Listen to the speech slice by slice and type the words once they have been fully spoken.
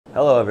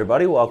Hello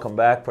everybody, welcome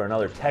back for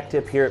another tech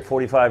tip here at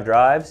 45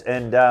 Drives,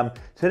 and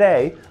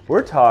today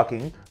we're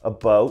talking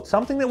about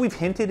something that we've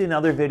hinted in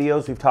other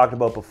videos we've talked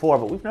about before,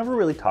 but we've never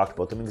really talked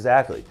about them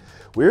exactly.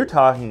 We're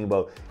talking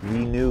about the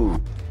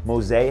new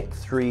Mosaic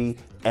 3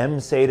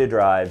 M-SATA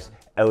drives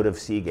out of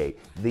Seagate.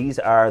 These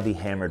are the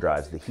HAMR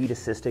drives, the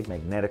heat-assisted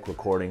magnetic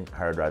recording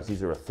hard drives.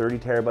 These are a 30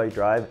 terabyte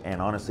drive, and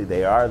honestly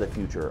they are the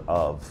future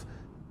of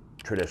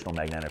traditional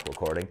magnetic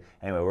recording.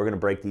 Anyway, we're going to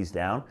break these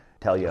down,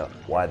 tell you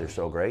why they're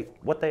so great,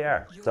 what they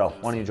are. So,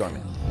 why don't you join me?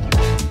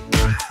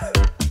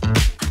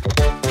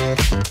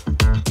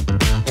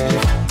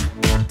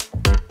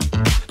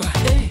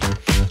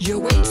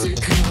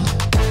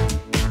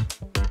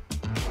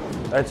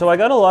 All right, so I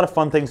got a lot of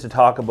fun things to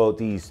talk about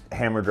these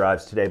HAMR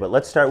drives today, but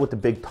let's start with the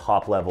big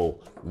top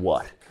level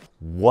what.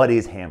 What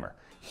is HAMR?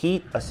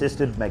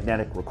 Heat-assisted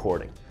magnetic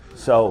recording.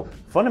 So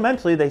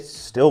fundamentally, they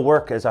still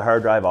work as a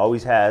hard drive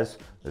always has.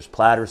 There's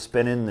platters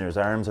spinning, there's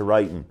arms a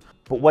writing.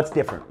 But what's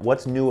different?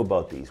 What's new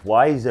about these?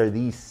 Why are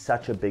these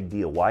such a big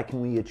deal? Why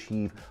can we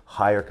achieve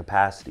higher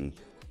capacity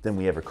than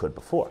we ever could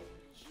before?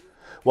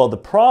 Well, the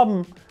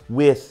problem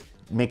with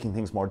making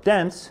things more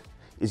dense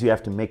is you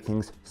have to make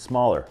things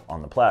smaller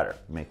on the platter.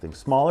 Make things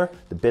smaller,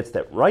 the bits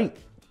that write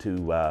to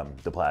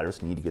the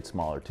platters need to get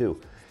smaller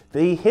too.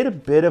 They hit a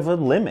bit of a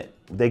limit.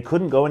 They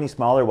couldn't go any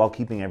smaller while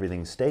keeping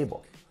everything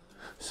stable.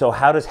 So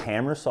how does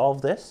HAMR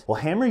solve this? Well,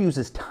 HAMR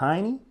uses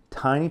tiny,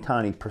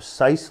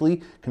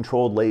 precisely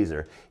controlled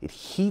laser. It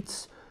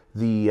heats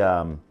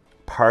the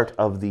part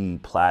of the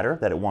platter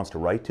that it wants to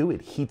write to.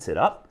 It heats it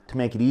up to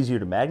make it easier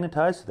to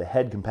magnetize so the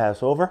head can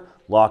pass over,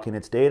 lock in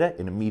its data,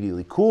 it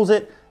immediately cools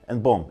it,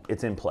 and boom,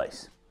 it's in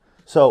place.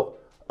 So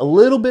a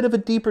little bit of a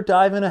deeper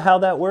dive into how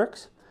that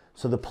works.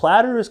 So the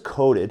platter is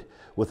coated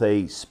with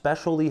a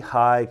specially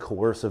high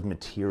coercive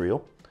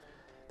material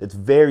that's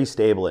very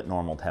stable at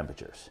normal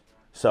temperatures.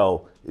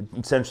 So it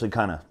essentially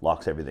kind of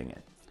locks everything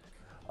in.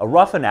 A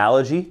rough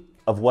analogy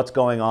of what's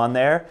going on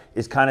there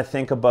is kind of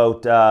think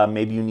about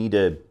maybe you need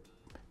to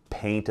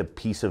paint a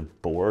piece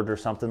of board or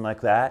something like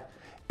that,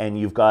 and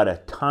you've got a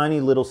tiny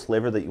little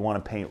sliver that you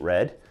want to paint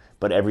red,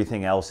 but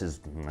everything else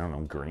is, I don't know,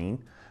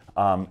 green.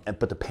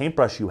 But the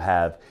paintbrush you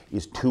have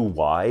is too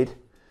wide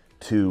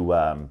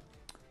to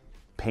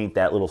paint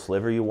that little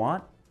sliver you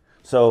want.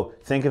 So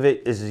think of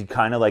it as you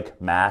kind of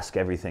like mask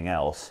everything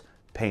else,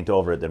 paint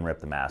over it, then rip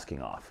the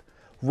masking off.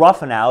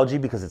 Rough analogy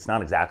because it's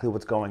not exactly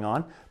what's going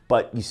on,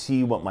 but you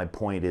see what my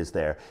point is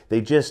there.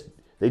 They just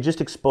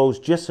expose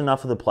just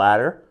enough of the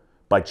platter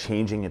by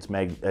changing its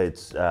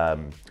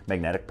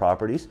magnetic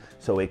properties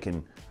so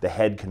the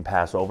head can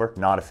pass over,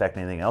 not affect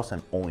anything else,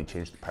 and only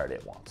change the part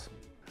it wants.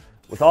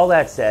 With all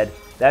that said,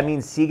 that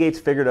means Seagate's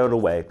figured out a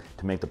way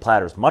to make the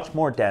platters much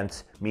more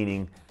dense,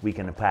 meaning we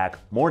can pack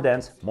more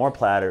dense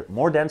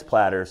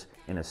platters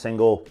in a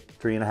single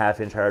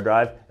 3.5-inch hard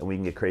drive, and we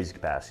can get crazy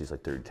capacities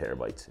like 30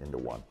 terabytes into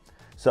one.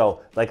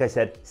 So, like I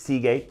said,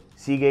 Seagate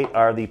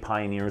are the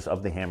pioneers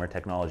of the HAMR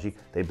technology.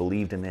 They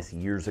believed in this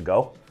years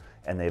ago,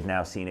 and they've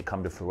now seen it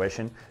come to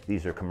fruition.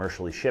 These are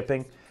commercially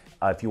shipping.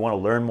 If you want to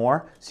learn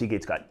more,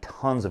 Seagate's got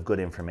tons of good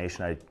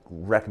information. I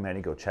recommend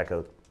you go check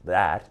out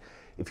that.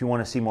 If you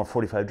want to see more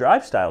 45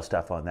 Drive style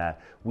stuff on that,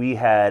 we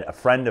had a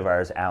friend of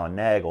ours, Alan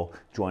Nagel,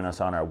 join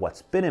us on our What's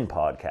Spinning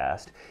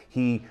podcast.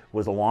 He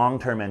was a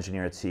long-term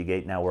engineer at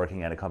Seagate, now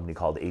working at a company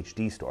called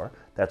HD Store.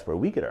 That's where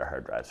we get our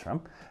hard drives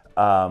from.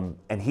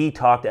 And he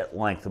talked at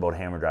length about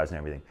HAMR drives and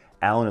everything.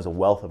 Alan is a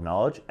wealth of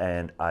knowledge,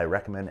 and I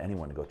recommend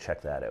anyone to go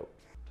check that out.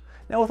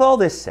 Now, with all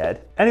this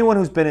said, anyone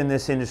who's been in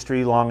this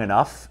industry long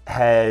enough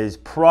has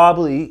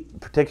probably,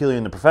 particularly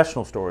in the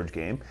professional storage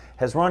game,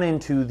 has run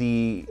into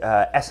the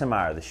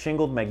SMR, the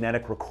shingled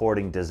magnetic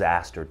recording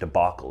disaster,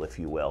 debacle, if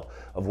you will,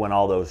 of when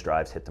all those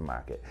drives hit the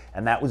market.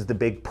 And that was the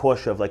big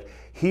push of like,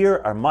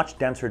 here are much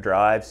denser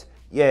drives,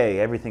 yay,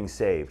 everything's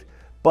saved.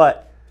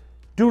 But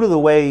due to the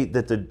way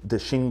that the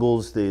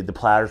shingles, the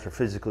platters were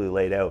physically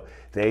laid out,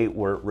 they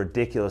were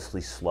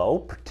ridiculously slow,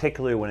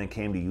 particularly when it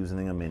came to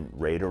using them in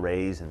RAID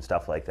arrays and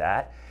stuff like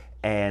that.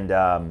 And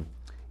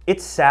it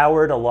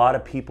soured a lot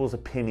of people's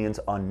opinions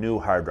on new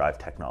hard drive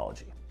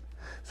technology.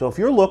 So if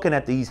you're looking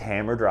at these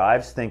HAMR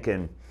drives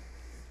thinking,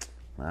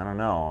 I don't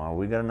know, are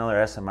we got another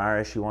SMR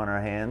issue on our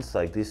hands?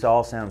 Like, this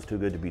all sounds too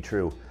good to be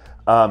true.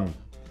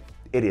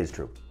 It is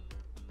true.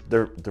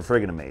 They're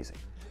friggin' amazing.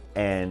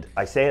 And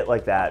I say it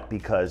like that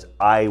because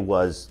I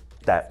was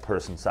that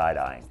person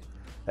side-eyeing.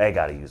 They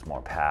got to use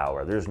more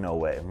power. There's no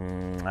way.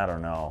 I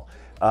don't know.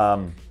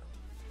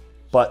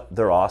 But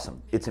they're awesome.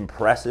 It's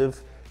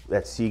impressive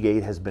that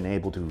Seagate has been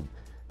able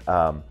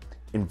to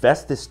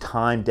invest this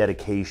time,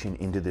 dedication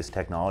into this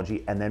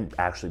technology and then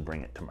actually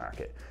bring it to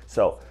market.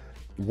 So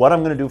what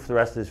I'm going to do for the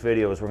rest of this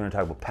video is we're going to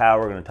talk about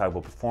power, we're going to talk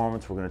about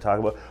performance, we're going to talk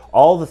about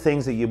all the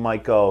things that you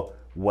might go,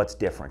 what's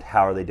different?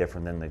 How are they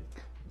different than the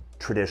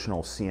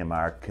traditional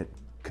CMR,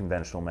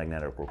 conventional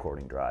magnetic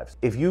recording drives?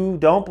 If you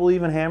don't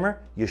believe in HAMR,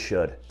 you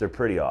should. They're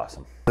pretty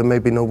awesome. There may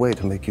be no way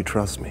to make you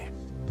trust me,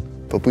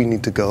 but we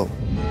need to go.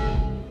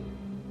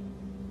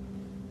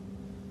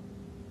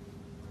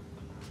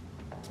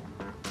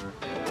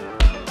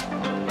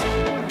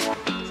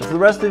 for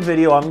the rest of the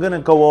video, I'm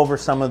gonna go over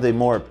some of the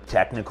more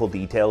technical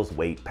details,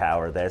 weight,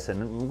 power, this, and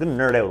I'm gonna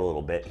nerd out a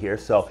little bit here.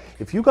 So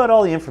if you got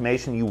all the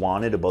information you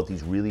wanted about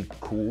these really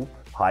cool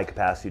high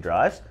capacity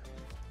drives,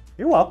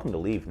 you're welcome to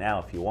leave now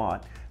if you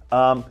want.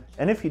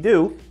 And if you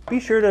do,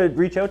 be sure to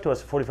reach out to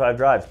us at 45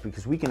 Drives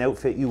because we can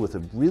outfit you with a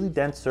really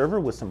dense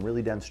server with some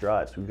really dense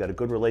drives. We've got a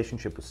good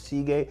relationship with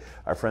Seagate,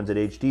 our friends at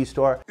HD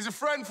Store. He's a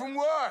friend from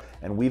work.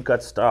 And we've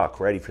got stock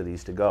ready for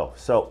these to go.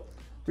 So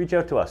reach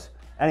out to us.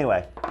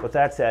 Anyway, with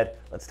that said,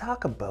 let's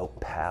talk about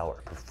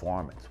power,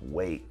 performance,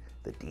 weight,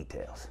 the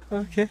details.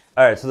 Okay.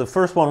 All right, so the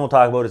first one we'll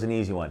talk about is an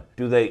easy one.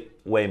 Do they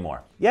weigh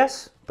more?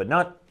 Yes, but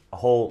not a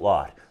whole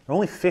lot. They're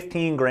only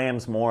 15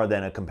 grams more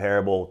than a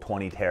comparable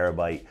 20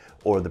 terabyte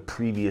or the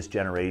previous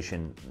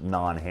generation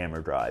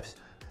non-HAMR drives.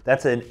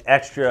 That's an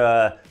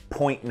extra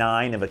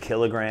 0.9 of a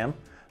kilogram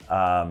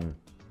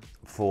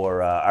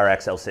for our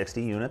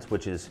XL60 units,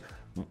 which is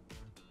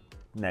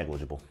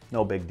negligible,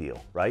 no big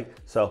deal, right?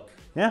 So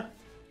yeah,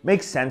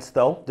 makes sense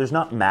though. There's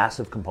not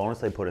massive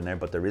components they put in there,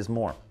 but there is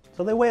more.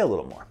 So they weigh a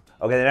little more.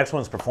 Okay, the next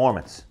one's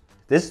performance.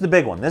 This is the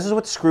big one. This is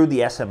what screwed the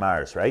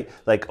SMRs, right?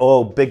 Like,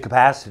 oh, big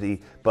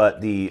capacity,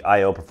 but the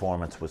I/O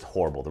performance was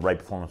horrible. The write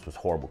performance was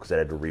horrible because I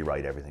had to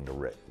rewrite everything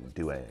to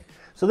do anything.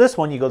 So this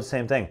one, you go the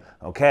same thing.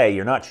 Okay,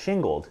 you're not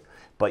shingled,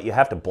 but you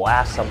have to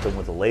blast something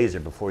with a laser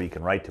before you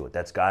can write to it.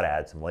 That's got to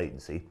add some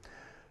latency.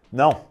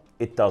 No,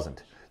 it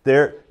doesn't.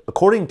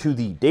 According to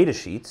the data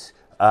sheets,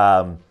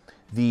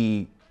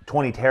 the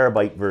 20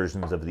 terabyte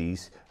versions of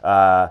these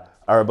are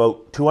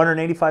about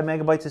 285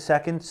 megabytes a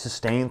second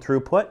sustained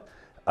throughput.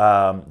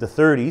 The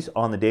 30s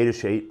on the data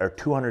sheet are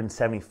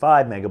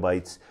 275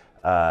 megabytes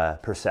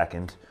per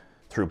second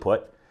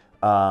throughput.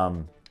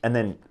 And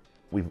then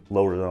we've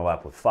loaded them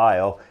up with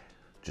FIO,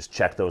 just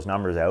checked those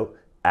numbers out,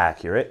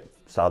 accurate,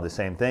 saw the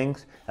same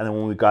things. And then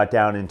when we got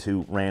down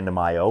into random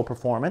I/O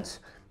performance,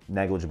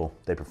 negligible,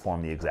 they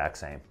perform the exact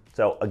same.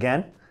 So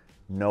again,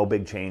 no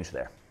big change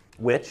there,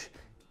 which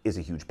is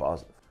a huge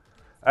positive.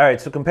 All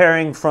right, so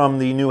comparing from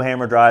the new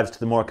HAMR drives to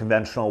the more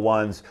conventional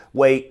ones,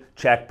 weight,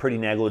 check, pretty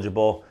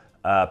negligible.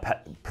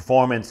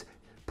 Performance,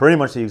 pretty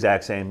much the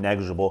exact same,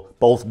 negligible.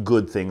 Both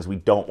good things. We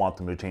don't want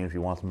them to change. We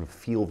want them to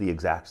feel the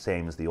exact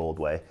same as the old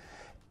way.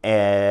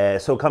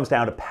 So it comes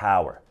down to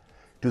power.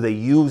 Do they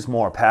use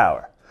more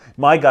power?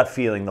 My gut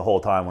feeling the whole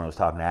time when I was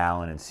talking to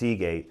Alan and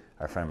Seagate,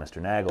 our friend Mr.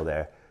 Nagel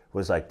there,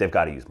 was like, they've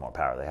got to use more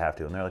power. They have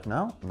to. And they're like,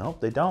 no,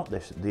 they don't.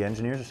 The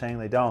engineers are saying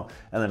they don't.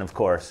 And then, of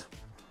course,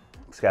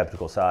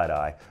 skeptical side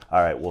eye.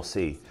 All right, we'll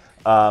see.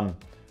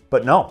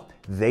 But no,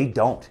 they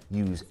don't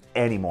use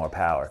any more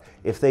power.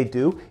 If they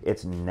do,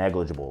 it's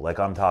negligible, like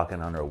I'm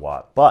talking under a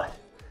watt. But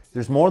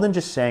there's more than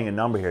just saying a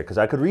number here, because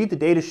I could read the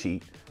data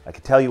sheet, I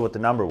could tell you what the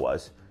number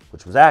was,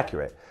 which was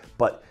accurate,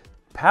 but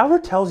power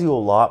tells you a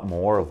lot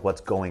more of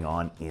what's going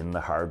on in the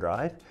hard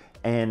drive.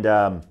 And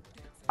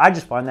I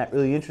just find that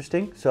really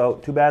interesting. So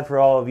too bad for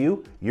all of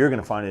you. You're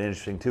gonna find it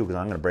interesting too, because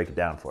I'm gonna break it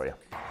down for you.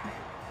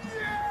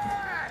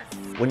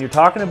 When you're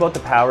talking about the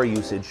power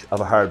usage of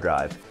a hard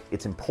drive,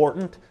 it's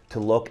important to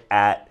look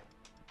at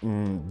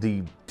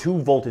the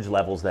two voltage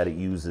levels that it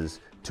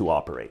uses to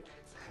operate.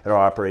 It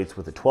operates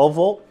with a 12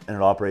 volt and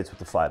it operates with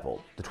a 5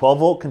 volt. The 12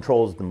 volt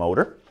controls the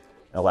motor,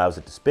 it allows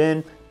it to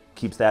spin,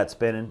 keeps that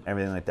spinning,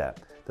 everything like that.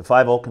 The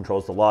 5 volt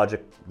controls the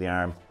logic, the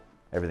ARM,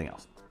 everything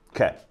else.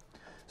 Okay,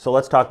 so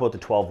let's talk about the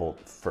 12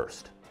 volt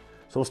first.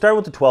 So we'll start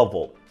with the 12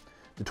 volt.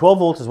 The 12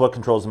 volts is what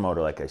controls the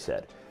motor, like I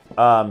said.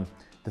 The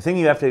thing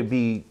you have to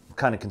be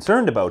kind of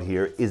concerned about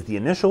here is the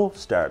initial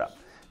startup.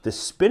 The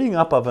spinning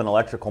up of an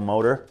electrical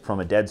motor from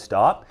a dead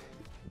stop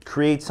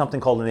creates something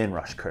called an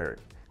inrush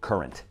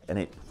current, and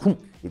it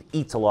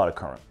eats a lot of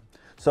current.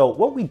 So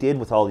what we did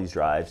with all these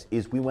drives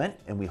is we went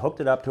and we hooked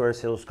it up to our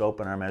oscilloscope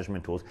and our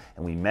measurement tools,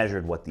 and we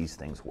measured what these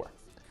things were.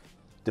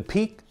 The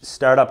peak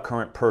startup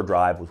current per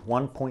drive was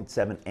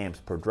 1.7 amps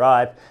per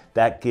drive.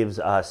 That gives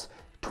us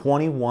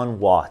 21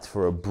 watts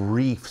for a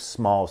brief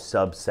small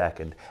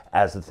sub-second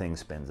as the thing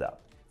spins up.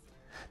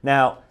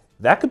 Now,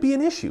 that could be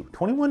an issue.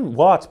 21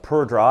 watts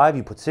per drive,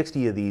 you put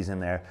 60 of these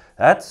in there,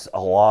 that's a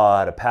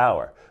lot of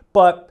power.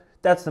 But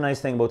that's the nice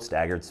thing about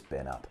staggered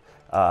spin up.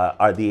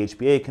 The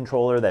HBA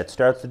controller that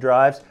starts the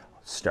drives,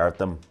 start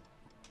them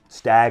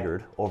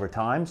staggered over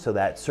time so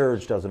that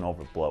surge doesn't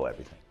overblow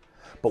everything.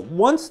 But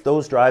once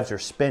those drives are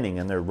spinning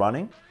and they're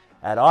running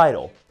at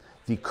idle,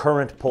 the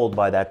current pulled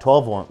by that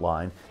 12 volt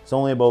line is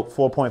only about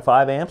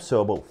 4.5 amps, so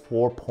about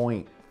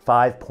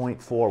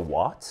 5.4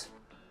 watts.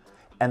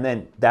 And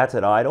then that's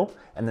at idle,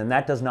 and then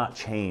that does not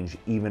change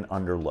even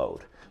under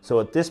load.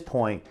 So at this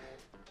point,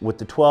 with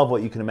the 12,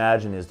 what you can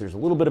imagine is there's a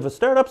little bit of a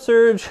startup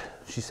surge,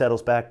 she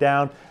settles back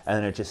down, and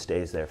then it just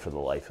stays there for the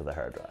life of the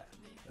hard drive.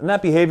 And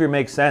that behavior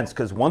makes sense,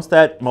 because once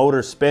that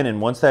motor's spinning,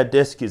 once that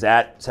disk is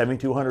at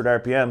 7,200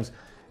 RPMs,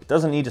 it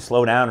doesn't need to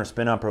slow down or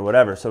spin up or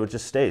whatever, so it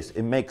just stays.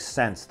 It makes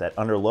sense that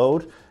under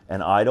load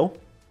and idle,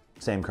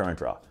 same current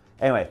draw.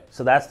 Anyway,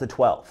 so that's the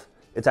 12.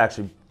 It's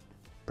actually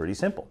pretty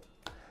simple.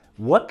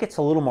 What gets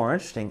a little more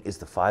interesting is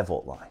the 5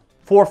 volt line.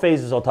 4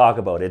 phases I'll talk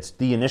about. It's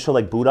the initial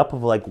like boot up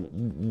of like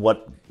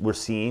what we're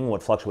seeing,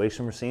 what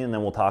fluctuation we're seeing, and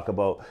then we'll talk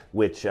about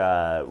which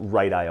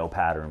write IO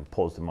pattern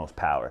pulls the most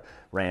power.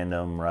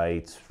 Random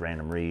writes,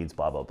 random reads,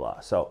 blah, blah,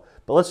 blah. So,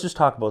 but let's just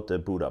talk about the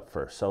boot up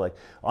first. So like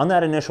on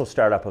that initial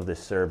startup of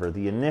this server,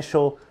 the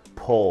initial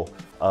pull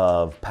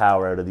of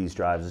power out of these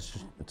drives is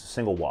just, it's a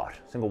single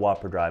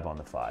watt per drive on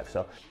the 5.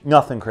 So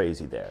nothing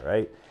crazy there,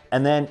 right?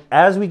 And then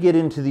as we get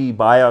into the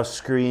BIOS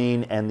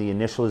screen and the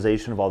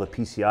initialization of all the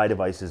PCI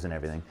devices and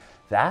everything,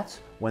 that's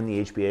when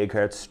the HBA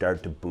cards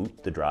start to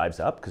boot the drives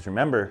up. Because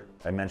remember,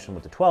 I mentioned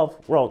with the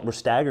 12, we're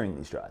staggering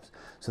these drives.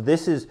 So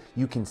this is,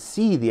 you can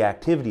see the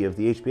activity of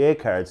the HBA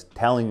cards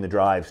telling the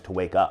drives to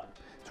wake up.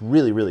 It's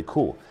really, really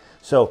cool.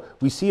 So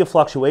we see a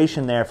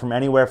fluctuation there from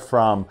anywhere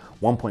from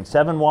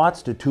 1.7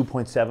 watts to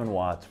 2.7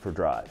 watts for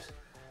drives,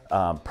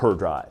 per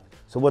drive.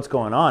 So what's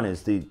going on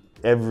is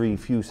every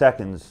few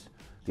seconds,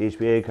 the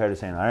HBA card is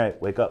saying, all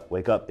right, wake up,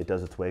 wake up. It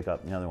does its wake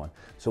up, the other one.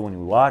 So when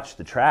we watch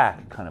the track,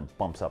 it kind of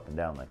bumps up and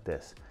down like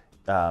this.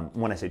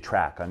 When I say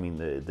track, I mean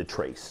the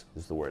trace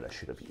is the word I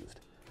should have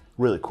used.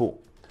 Really cool.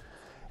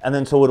 And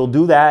then so it'll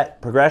do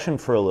that progression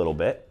for a little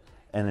bit.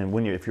 And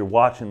then if you're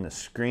watching the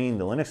screen,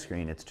 the Linux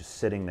screen, it's just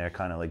sitting there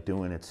kind of like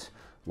doing its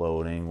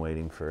loading,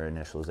 waiting for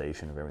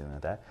initialization of everything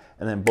like that.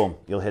 And then boom,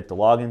 you'll hit the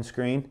login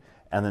screen,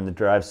 and then the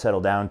drives settle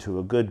down to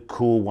a good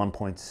cool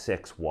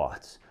 1.6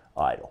 watts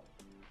idle.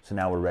 So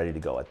now we're ready to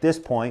go. At this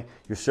point,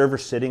 your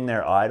server's sitting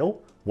there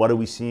idle. What are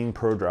we seeing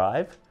per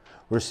drive?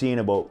 We're seeing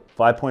about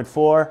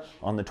 5.4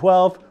 on the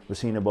 12. We're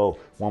seeing about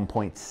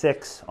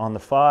 1.6 on the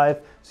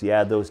 5. So you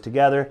add those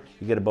together,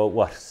 you get about,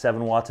 what,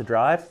 7 watts a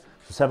drive?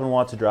 So 7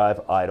 watts a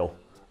drive idle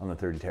on the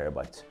 30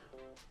 terabytes.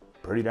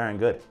 Pretty darn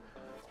good.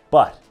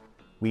 But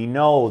we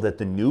know that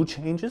the new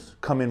changes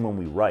come in when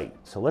we write.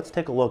 So let's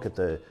take a look at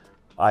the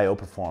IO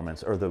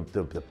performance, or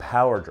the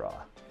power draw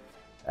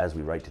as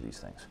we write to these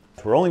things.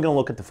 So we're only going to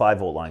look at the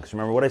 5-volt line, because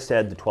remember what I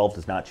said, the 12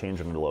 does not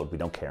change under load. We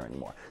don't care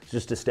anymore. It's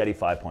just a steady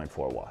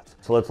 5.4 watts.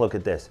 So let's look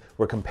at this.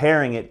 We're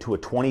comparing it to a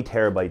 20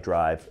 terabyte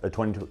drive, a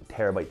 20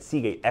 terabyte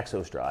Seagate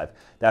Exos drive.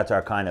 That's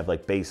our kind of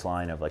like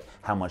baseline of like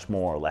how much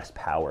more or less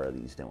power are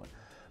these doing.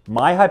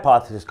 My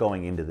hypothesis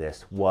going into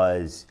this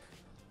was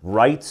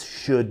writes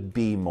should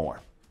be more.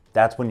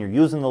 That's when you're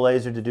using the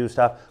laser to do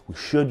stuff. We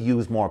should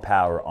use more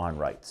power on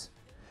writes.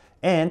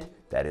 And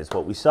that is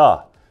what we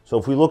saw. So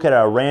if we look at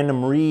our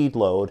random read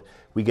load,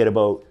 we get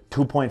about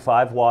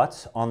 2.5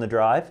 watts on the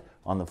drive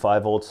on the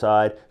 5-volt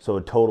side. So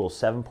a total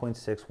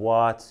 7.6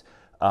 watts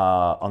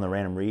on the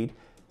random read.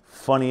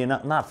 Funny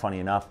enough, not funny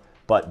enough,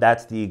 but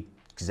that's the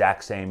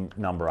exact same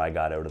number I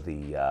got out of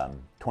the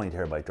 20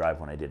 terabyte drive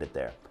when I did it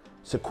there.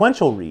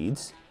 Sequential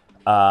reads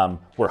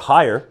were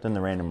higher than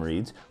the random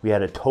reads. We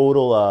had a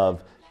total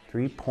of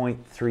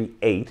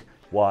 3.38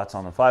 watts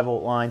on the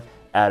 5-volt line,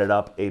 added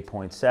up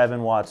 8.7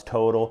 watts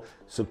total.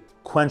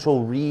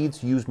 Sequential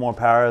reads use more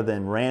power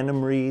than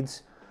random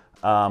reads,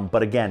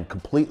 but again,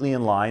 completely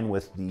in line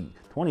with the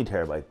 20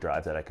 terabyte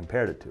drive that I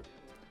compared it to.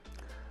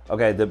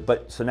 Okay,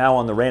 so now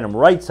on the random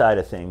write side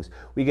of things,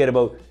 we get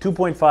about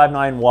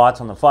 2.59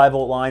 watts on the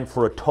 5-volt line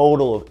for a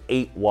total of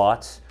 8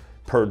 watts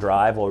per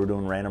drive while we're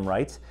doing random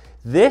writes.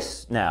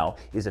 This now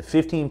is a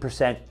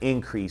 15%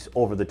 increase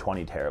over the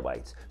 20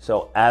 terabytes.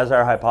 So as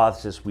our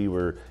hypothesis,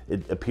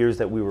 it appears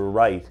that we were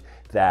right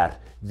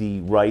that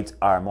the writes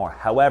are more.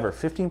 However,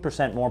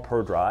 15% more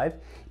per drive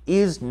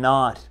is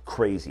not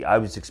crazy. I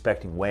was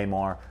expecting way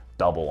more,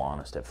 double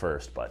honest at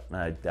first, but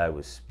I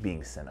was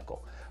being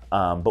cynical.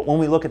 But when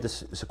we look at the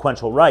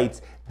sequential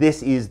writes,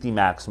 this is the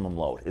maximum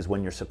load, is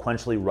when you're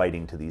sequentially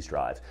writing to these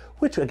drives,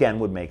 which again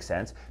would make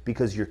sense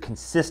because you're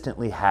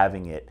consistently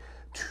having it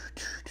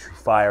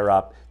fire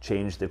up,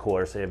 change the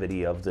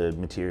coercivity of the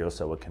material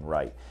so it can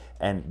write.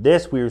 And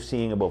this we were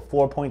seeing about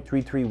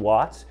 4.33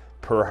 watts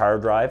per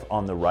hard drive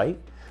on the write,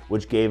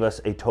 which gave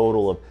us a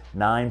total of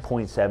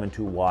 9.72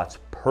 watts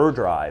per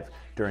drive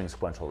during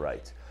sequential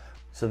writes.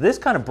 So this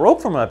kind of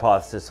broke from my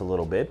hypothesis a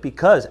little bit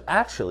because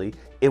actually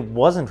it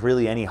wasn't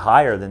really any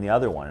higher than the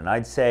other one. And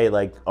I'd say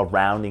like a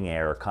rounding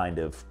error kind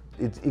of,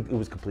 it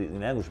was completely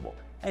negligible.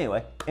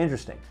 Anyway,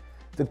 interesting.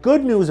 The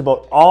good news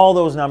about all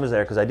those numbers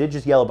there, because I did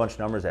just yell a bunch of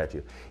numbers at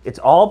you, it's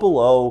all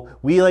below,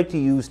 we like to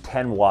use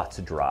 10 watts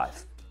a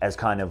drive as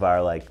kind of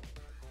our like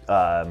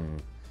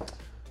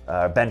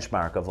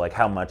benchmark of like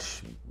how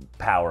much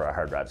power a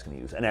hard drive is going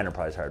to use, an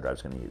enterprise hard drive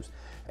is going to use.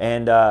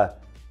 And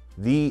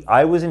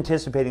I was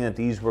anticipating that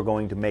these were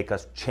going to make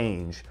us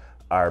change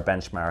our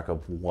benchmark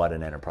of what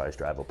an enterprise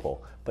drive will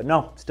pull. But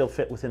no, still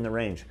fit within the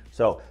range.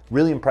 So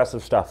really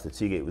impressive stuff that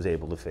Seagate was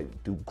able to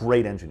do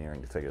great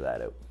engineering to figure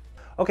that out.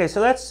 Okay,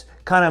 so that's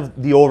kind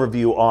of the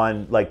overview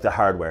on like the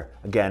hardware.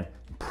 Again,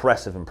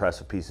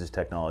 impressive pieces of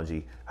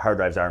technology. Hard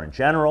drives are in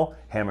general,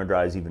 HAMR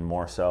drives even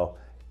more so.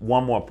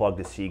 One more plug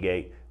to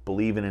Seagate,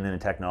 believing in a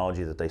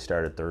technology that they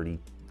started 30,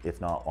 if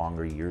not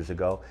longer, years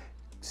ago.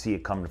 See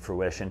it come to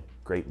fruition,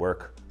 great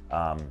work,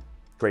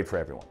 great for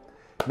everyone.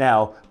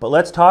 Now, but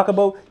let's talk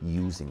about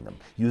using them.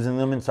 Using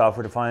them in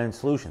software-defined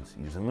solutions,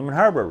 using them in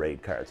hardware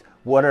RAID cards.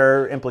 What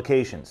are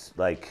implications?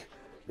 Like,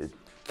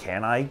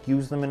 can I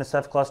use them in a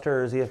Ceph cluster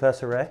or a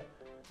ZFS array?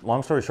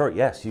 Long story short,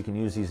 yes, you can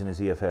use these in a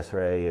ZFS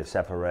array, a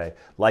Ceph array.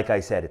 Like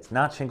I said, it's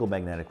not shingled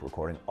magnetic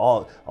recording.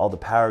 All the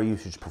power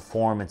usage,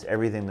 performance,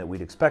 everything that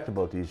we'd expect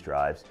about these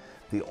drives.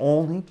 The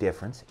only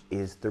difference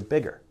is they're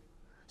bigger.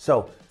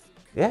 So,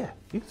 yeah,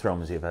 you can throw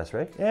them in a ZFS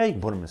array. Yeah, you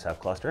can put them in a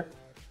Ceph cluster.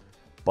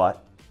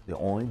 But the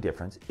only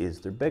difference is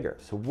they're bigger.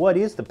 So what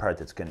is the part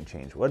that's going to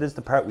change? What is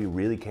the part we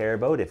really care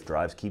about if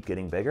drives keep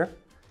getting bigger?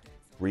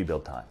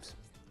 Rebuild times,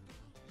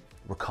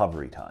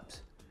 recovery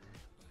times.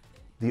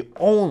 The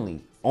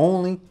only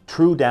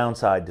true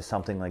downside to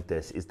something like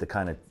this is the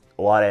kind of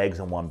a lot of eggs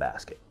in one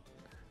basket,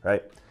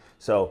 right?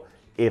 So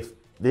if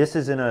this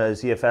is in a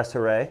ZFS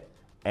array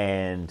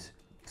and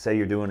say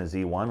you're doing a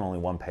Z1, only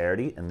one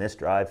parity, and this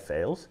drive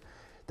fails,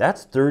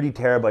 that's 30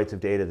 terabytes of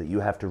data that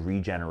you have to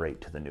regenerate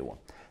to the new one.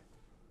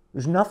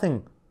 There's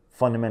nothing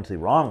fundamentally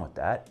wrong with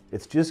that.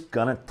 It's just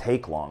gonna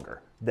take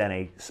longer than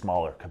a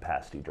smaller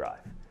capacity drive.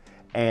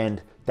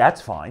 And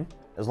that's fine,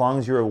 as long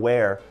as you're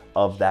aware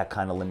of that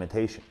kind of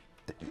limitation.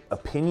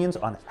 Opinions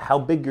on how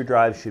big your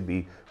drive should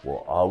be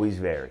will always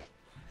vary.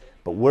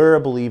 But we're a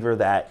believer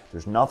that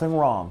there's nothing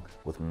wrong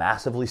with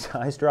massively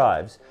sized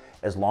drives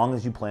as long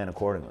as you plan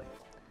accordingly.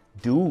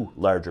 Do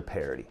larger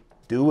parity.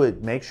 Do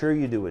it, make sure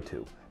you do a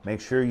 2.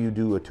 Make sure you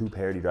do a 2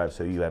 parity drive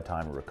so you have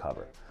time to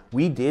recover.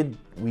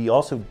 We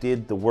also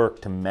did the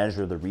work to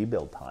measure the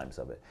rebuild times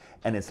of it,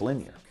 and it's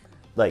linear.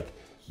 Like,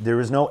 there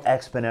is no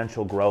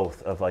exponential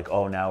growth of like,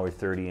 oh, now we're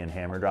 30 in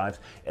HAMR drives.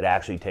 It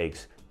actually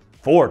takes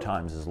 4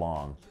 times as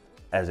long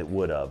as it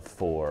would have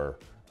for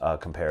a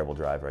comparable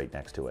drive right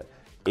next to it.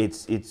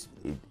 It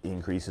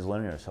increases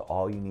linear, so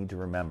all you need to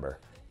remember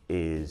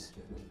is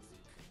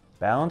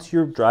balance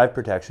your drive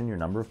protection, your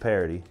number of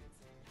parity,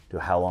 to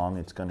how long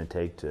it's going to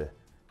take to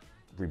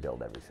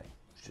rebuild everything.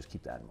 Just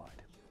keep that in mind.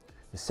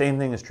 The same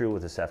thing is true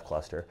with a Ceph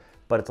cluster,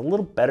 but it's a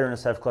little better in a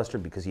Ceph cluster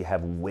because you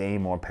have way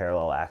more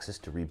parallel access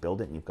to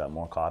rebuild it and you've got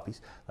more copies.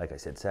 Like I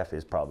said, Ceph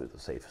is probably the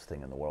safest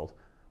thing in the world.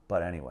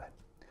 But anyway,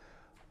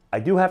 I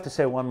do have to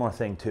say one more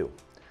thing too.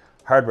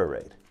 Hardware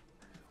RAID.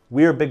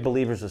 We are big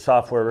believers of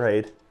software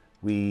RAID.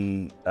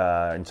 We,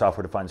 in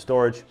software-defined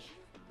storage,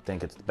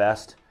 think it's the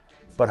best.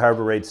 But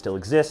hardware RAID still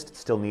exists, it's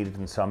still needed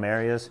in some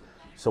areas.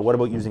 So what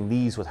about using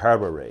these with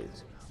hardware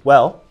RAIDs?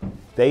 Well,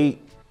 they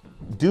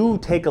do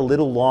take a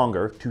little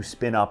longer to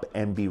spin up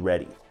and be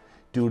ready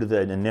due to the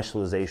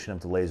initialization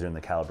of the laser and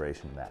the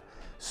calibration of that.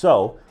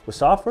 So with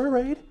software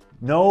RAID,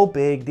 no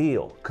big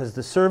deal, because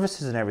the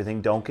services and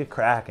everything don't get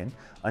cracking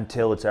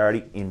until it's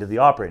already into the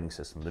operating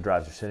system. The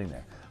drives are sitting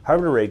there.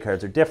 Hardware RAID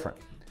cards are different.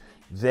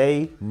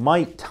 They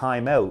might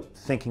time out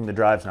thinking the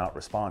drive's not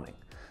responding.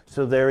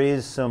 So there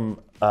is some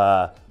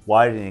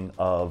widening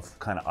of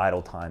kind of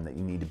idle time that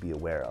you need to be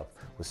aware of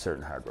with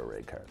certain hardware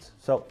RAID cards.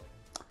 So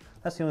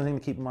that's the only thing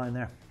to keep in mind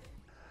there.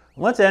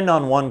 Let's end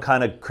on one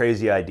kind of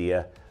crazy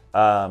idea.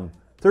 30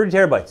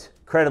 terabytes,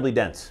 incredibly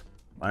dense.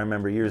 I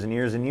remember years and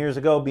years and years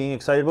ago being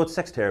excited about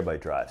 6 terabyte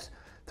drives.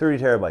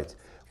 30 terabytes.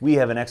 We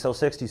have an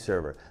XL60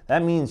 server.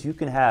 That means you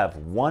can have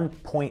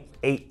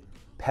 1.8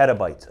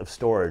 petabytes of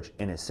storage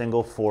in a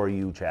single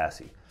 4U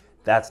chassis.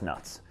 That's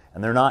nuts.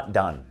 And they're not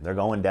done. They're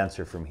going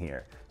denser from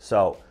here.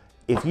 So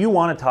if you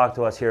want to talk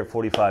to us here at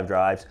 45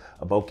 Drives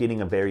about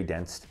getting a very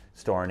dense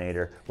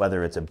storinator,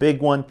 whether it's a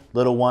big one,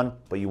 little one,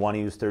 but you want to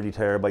use 30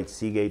 terabyte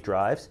Seagate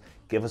drives,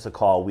 give us a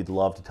call. We'd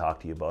love to talk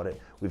to you about it.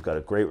 We've got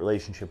a great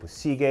relationship with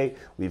Seagate.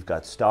 We've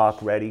got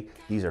stock ready.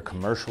 These are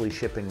commercially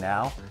shipping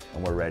now,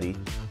 and we're ready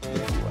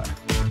if you are.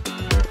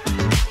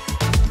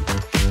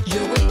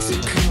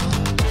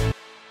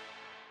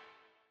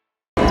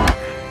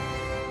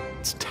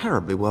 It's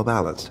terribly well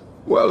balanced.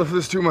 Well, if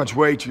there's too much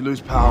weight, you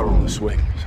lose power on the swing.